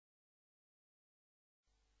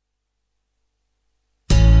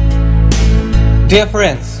Dear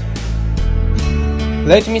friends,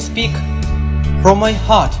 let me speak from my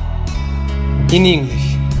heart in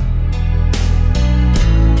English.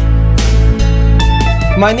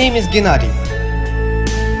 My name is Gennady,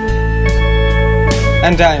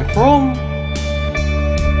 and I am from,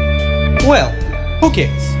 well, who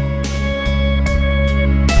cares?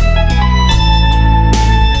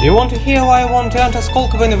 You want to hear why I want to enter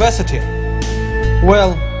Skолково University?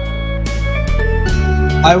 Well,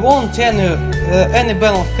 I want any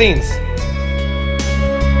banal things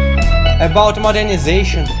about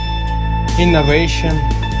modernization, innovation,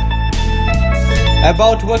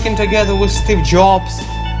 about working together with Steve Jobs,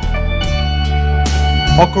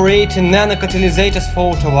 or creating nano-catalyzators for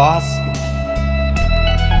all of us.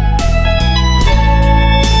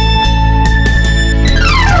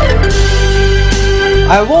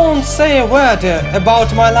 I won't say a word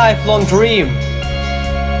about my lifelong dream,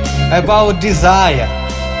 about desire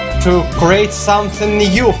to create something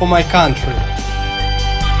new for my country,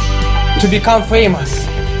 to become famous.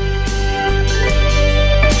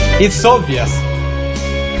 It's obvious.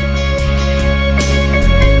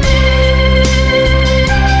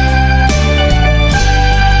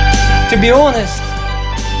 To be honest,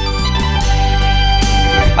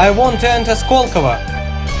 I want to enter Skолково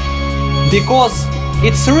because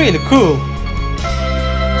it's really cool.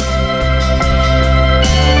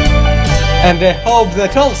 And I hope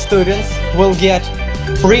that all students will get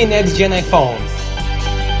free next-gen iPhones.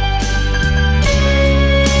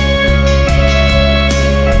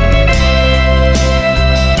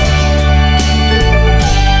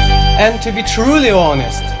 And to be truly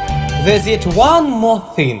honest, there's yet one more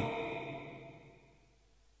thing.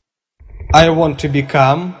 I want to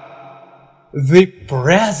become the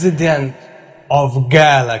president of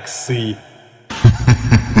Galaxy.